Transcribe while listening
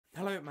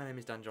Hello, my name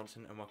is Dan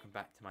Johnson and welcome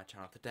back to my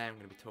channel. Today I'm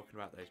going to be talking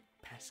about those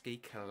pesky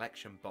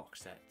collection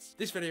box sets.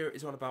 This video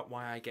is all about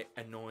why I get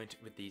annoyed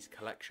with these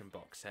collection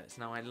box sets.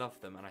 Now, I love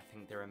them and I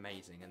think they're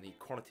amazing, and the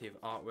quality of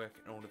artwork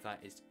and all of that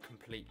is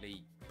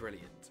completely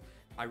brilliant.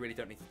 I really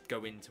don't need to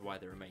go into why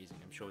they're amazing,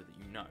 I'm sure that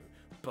you know,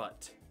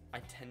 but I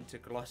tend to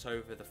gloss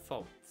over the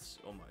faults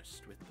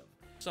almost with them.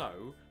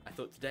 So I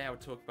thought today I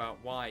would talk about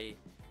why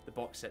the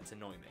box sets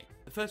annoy me.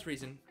 The first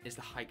reason is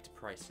the hiked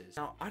prices.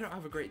 Now, I don't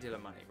have a great deal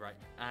of money, right?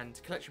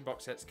 And collection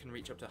box sets can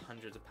reach up to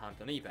hundreds of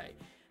pounds on eBay.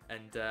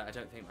 And I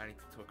don't think I need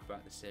to talk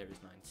about the Series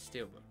 9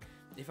 Steelbook.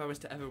 If I was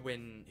to ever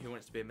win Who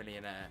Wants to Be a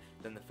Millionaire,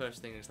 then the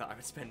first things that I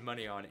would spend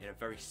money on in a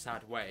very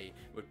sad way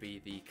would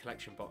be the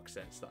collection box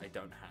sets that I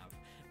don't have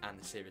and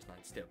the Series 9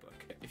 Steelbook.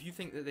 If you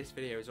think that this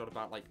video is all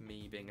about like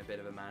me being a bit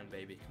of a man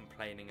baby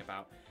complaining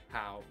about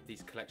how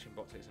these collection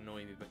box sets annoy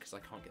me because I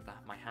can't get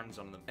my hands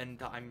on them, and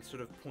that I'm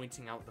sort of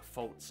pointing out the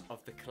faults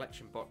of the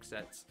collection box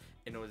sets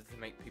in order to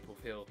make people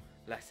feel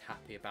less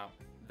happy about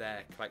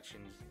their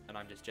collections, and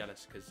I'm just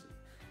jealous because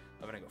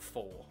I've only got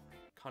 4.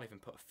 Can't even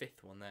put a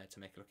 5th one there to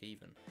make it look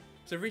even.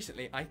 So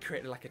recently I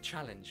created like a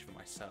challenge for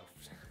myself,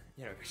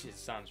 you know, which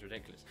sounds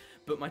ridiculous.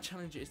 But my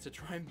challenge is to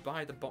try and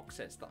buy the box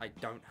sets that I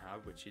don't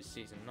have, which is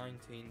season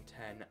 19,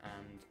 10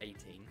 and 18.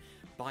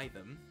 Buy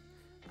them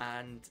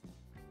and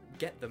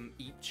get them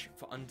each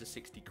for under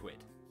 60 quid.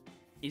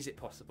 Is it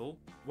possible?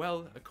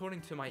 Well,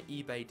 according to my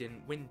eBay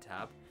didn't win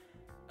tab,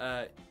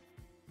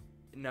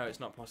 no, it's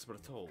not possible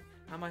at all.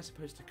 How am I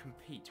supposed to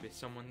compete with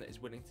someone that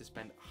is willing to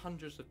spend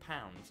hundreds of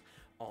pounds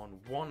on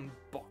one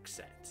box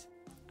set?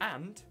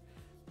 And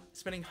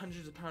spending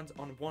hundreds of pounds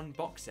on one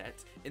box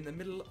set in the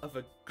middle of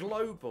a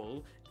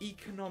global,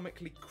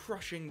 economically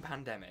crushing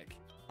pandemic.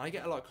 I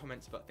get a lot of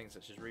comments about things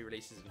such as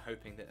re-releases and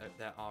hoping that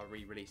there are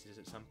re-releases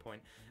at some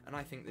point, and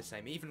I think the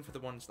same, even for the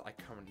ones that I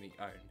currently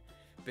own.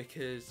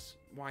 Because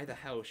why the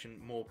hell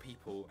shouldn't more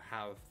people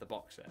have the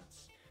box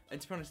sets? And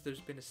to be honest,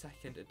 there's been a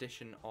second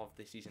edition of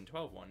the Season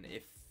 12 one.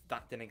 If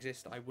that didn't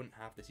exist, I wouldn't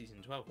have the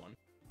Season 12 one.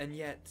 And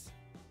yet,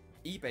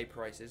 eBay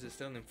prices are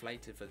still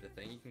inflated for the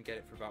thing. You can get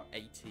it for about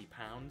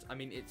 £80. I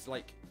mean, it's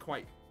like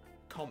quite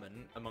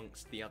common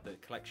amongst the other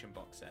collection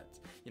box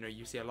sets. You know,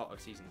 you see a lot of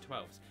Season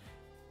 12s.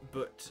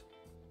 But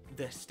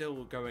they're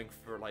still going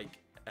for like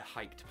a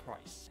hiked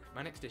price.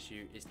 My next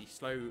issue is the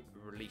slow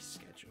release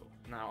schedule.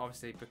 Now,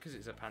 obviously, because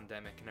it's a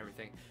pandemic and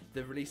everything,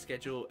 the release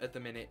schedule at the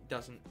minute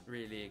doesn't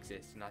really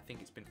exist, and I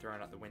think it's been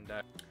thrown out the window.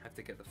 I have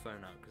to get the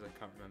phone out because I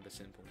can't remember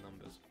simple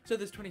numbers. So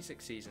there's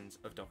 26 seasons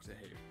of Doctor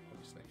Who,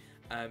 obviously,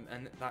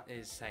 and that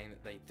is saying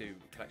that they do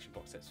collection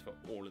box sets for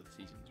all of the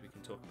seasons. We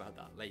can talk about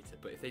that later,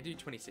 but if they do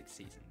 26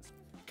 seasons,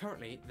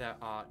 currently there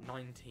are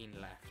 19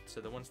 left.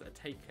 So the ones that are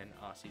taken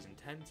are season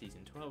 10,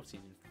 season 12,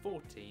 season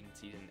 14,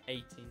 season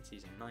 18,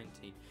 season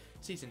 19,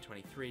 season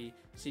 23,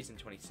 season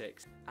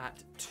 26.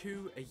 At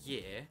 2 a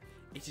year,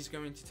 it is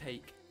going to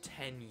take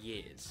 10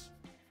 years.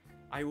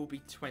 I will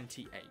be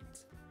 28.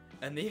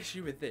 And the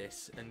issue with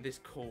this, and this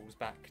calls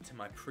back to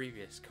my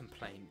previous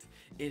complaint,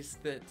 is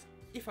that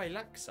if I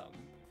lack some,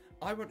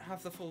 I won't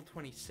have the full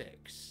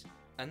 26.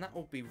 And that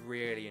will be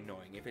really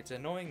annoying. If it's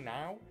annoying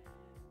now,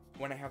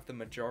 when I have the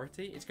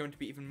majority, it's going to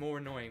be even more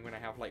annoying when I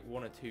have like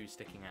 1 or 2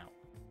 sticking out.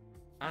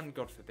 And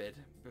God forbid,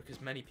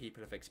 because many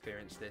people have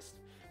experienced this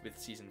with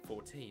season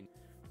 14,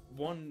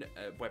 one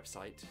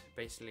website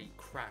basically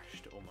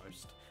crashed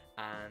almost,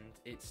 and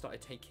it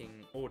started taking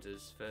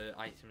orders for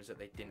items that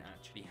they didn't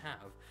actually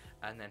have,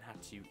 and then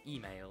had to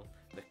email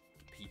the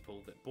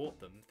people that bought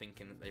them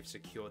thinking that they've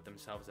secured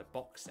themselves a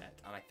box set.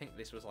 And I think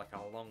this was like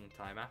a long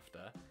time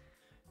after,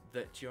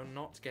 that you're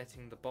not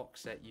getting the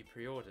box set you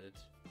pre-ordered,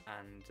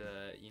 and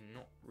you're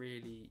not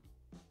really,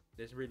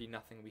 there's really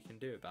nothing we can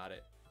do about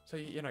it. So,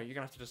 you know, you're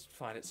gonna have to just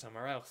find it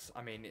somewhere else.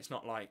 I mean, it's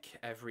not like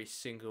every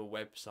single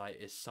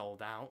website is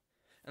sold out.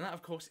 And that,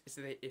 of course, is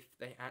that if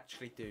they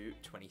actually do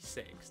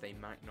 26, they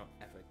might not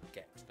ever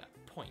get to that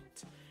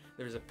point.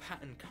 There is a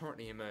pattern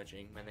currently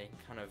emerging when they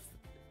kind of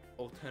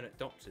alternate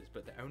Doctors,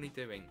 but they're only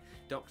doing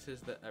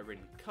Doctors that are in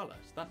colour.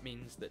 So that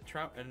means that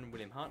Trout and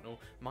William Hartnell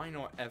might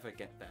not ever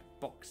get their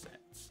box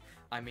sets.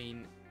 I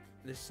mean,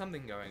 there's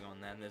something going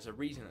on there, and there's a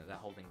reason that they're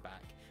holding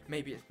back.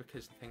 Maybe it's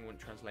because the thing wouldn't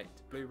translate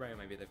to Blu-ray, or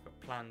maybe they've got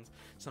plans.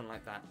 Something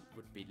like that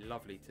would be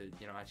lovely to,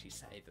 you know, actually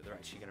say that they're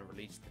actually going to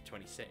release the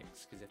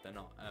 26, because if they're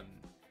not,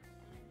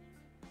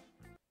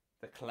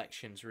 the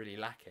collection's really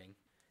lacking.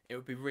 It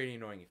would be really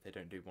annoying if they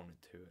don't do 1 or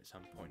 2 at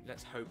some point.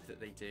 Let's hope that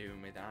they do,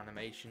 and with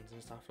animations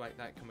and stuff like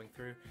that coming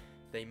through,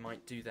 they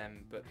might do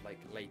them, but like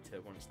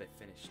later once they've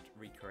finished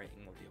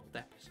recreating all the old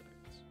episodes.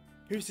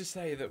 Who's to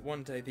say that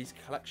one day these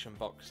collection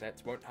box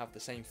sets won't have the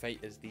same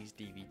fate as these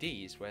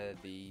DVDs, where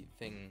the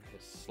thing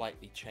has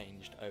slightly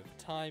changed over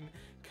time,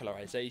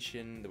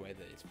 colorization, the way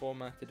that it's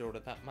formatted, all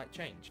of that might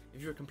change.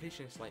 If you're a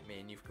completionist like me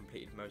and you've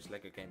completed most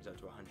LEGO games up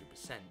to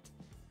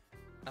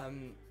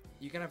 100%,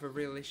 you're going to have a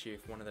real issue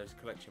if one of those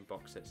collection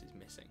box sets is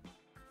missing.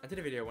 I did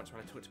a video once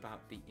when I talked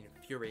about the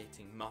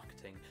infuriating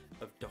marketing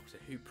of Doctor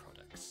Who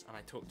products, and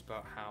I talked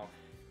about how,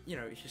 you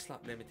know, if you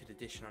slap limited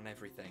edition on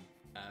everything,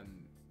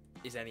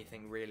 is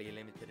anything really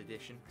limited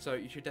edition. So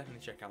you should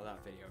definitely check out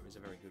that video, it was a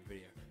very good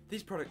video.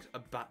 These products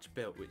are batch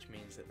built, which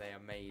means that they are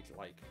made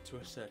like to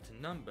a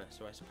certain number,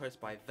 so I suppose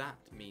by that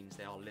means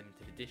they are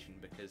limited edition,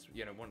 because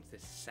you know, once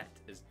this set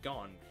is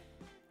gone,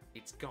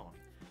 it's gone.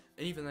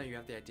 And even though you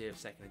have the idea of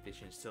second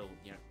edition still,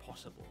 you know,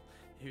 possible,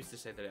 who's to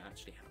say that it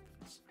actually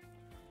happens?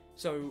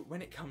 So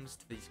when it comes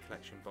to these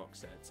collection box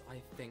sets,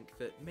 I think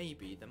that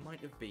maybe there might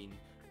have been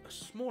a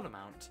small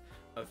amount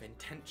of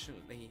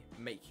intentionally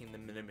making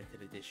them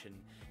limited edition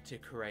to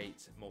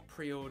create more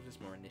pre-orders,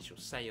 more initial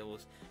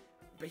sales,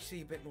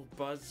 basically a bit more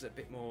buzz, a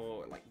bit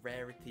more like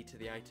rarity to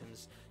the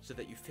items, so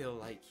that you feel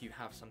like you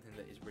have something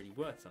that is really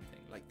worth something.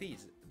 Like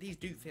these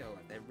do feel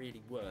like they're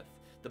really worth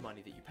the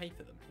money that you pay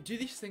for them. Do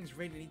these things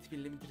really need to be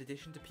limited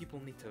edition? Do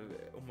people need to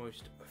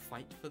almost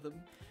fight for them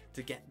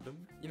to get them?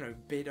 You know,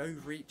 bid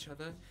over each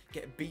other,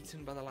 get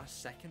beaten by the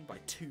last second by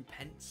 2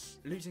 pence,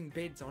 losing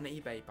bids on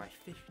eBay by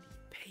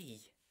 50p.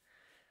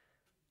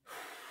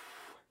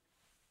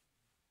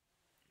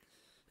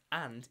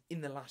 And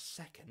in the last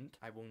second,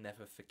 I will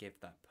never forgive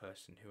that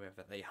person,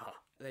 whoever they are.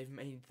 They've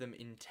made them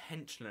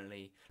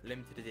intentionally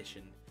limited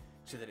edition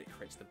so that it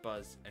creates the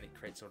buzz and it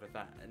creates all of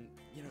that. And,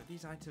 you know,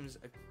 these items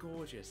are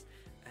gorgeous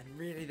and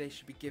really they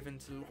should be given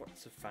to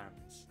lots of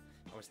fans.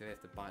 Obviously they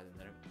have to buy them,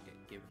 they don't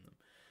get given them.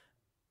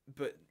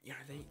 But, you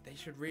know, they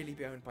should really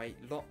be owned by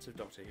lots of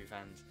Doctor Who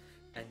fans,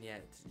 and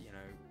yet, you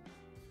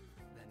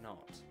know, they're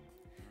not.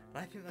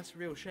 And I think that's a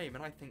real shame,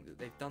 and I think that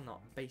they've done that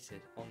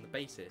on the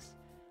basis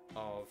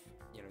of,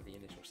 you know, the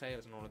initial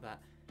sales and all of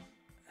that,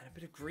 and a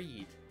bit of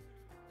greed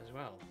as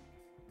well.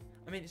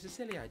 I mean, it's a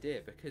silly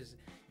idea because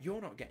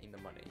you're not getting the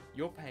money,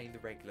 you're paying the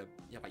regular,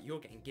 you know, like you're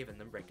getting given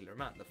the regular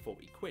amount, the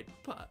 40 quid,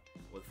 but,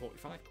 well,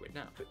 45 quid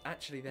now, but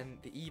actually then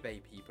the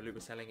eBay people who were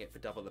selling it for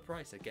double the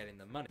price are getting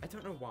the money. I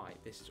don't know why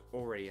this is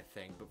already a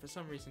thing, but for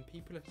some reason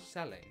people are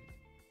selling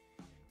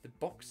the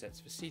box sets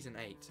for season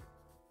 8.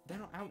 They're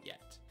not out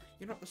yet.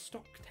 You're not the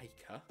stock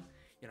taker,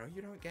 you know,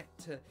 you don't get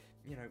to,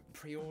 you know,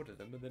 pre-order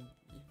them and then,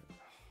 you know.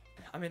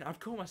 I mean, I'd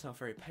call myself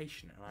very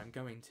patient, and I'm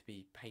going to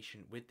be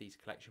patient with these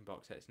collection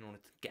box sets in order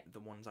to get the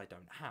ones I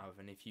don't have.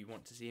 And if you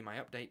want to see my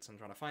updates on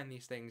trying to find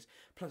these things,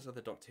 plus other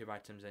Doctor Who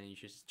items, then you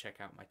should check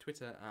out my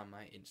Twitter and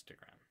my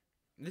Instagram.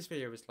 This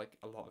video was like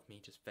a lot of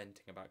me just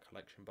venting about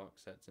collection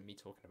box sets and me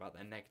talking about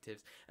their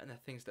negatives and the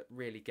things that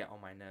really get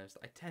on my nerves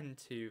that I tend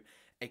to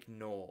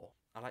ignore.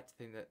 I like to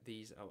think that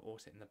these are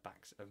also in the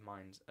backs of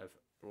minds of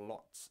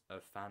lots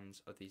of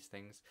fans of these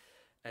things.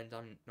 And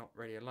I'm not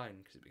really alone,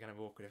 because it'd be kind of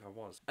awkward if I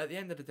was. At the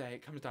end of the day,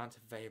 it comes down to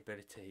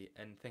availability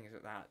and things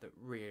like that that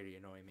really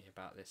annoy me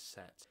about this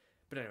set.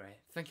 But anyway,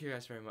 thank you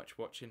guys very much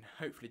for watching.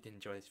 Hopefully you did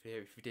enjoy this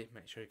video. If you did,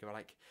 make sure to give a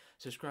like.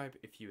 Subscribe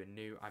if you are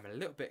new. I'm a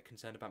little bit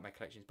concerned about my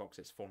collections box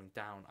sets falling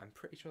down. I'm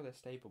pretty sure they're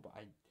stable, but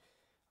I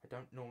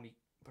don't normally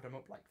put them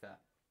up like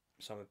that.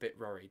 So I'm a bit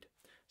worried.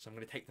 So I'm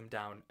going to take them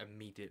down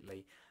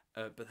immediately.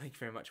 But thank you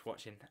very much for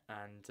watching,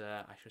 and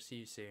I shall see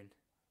you soon.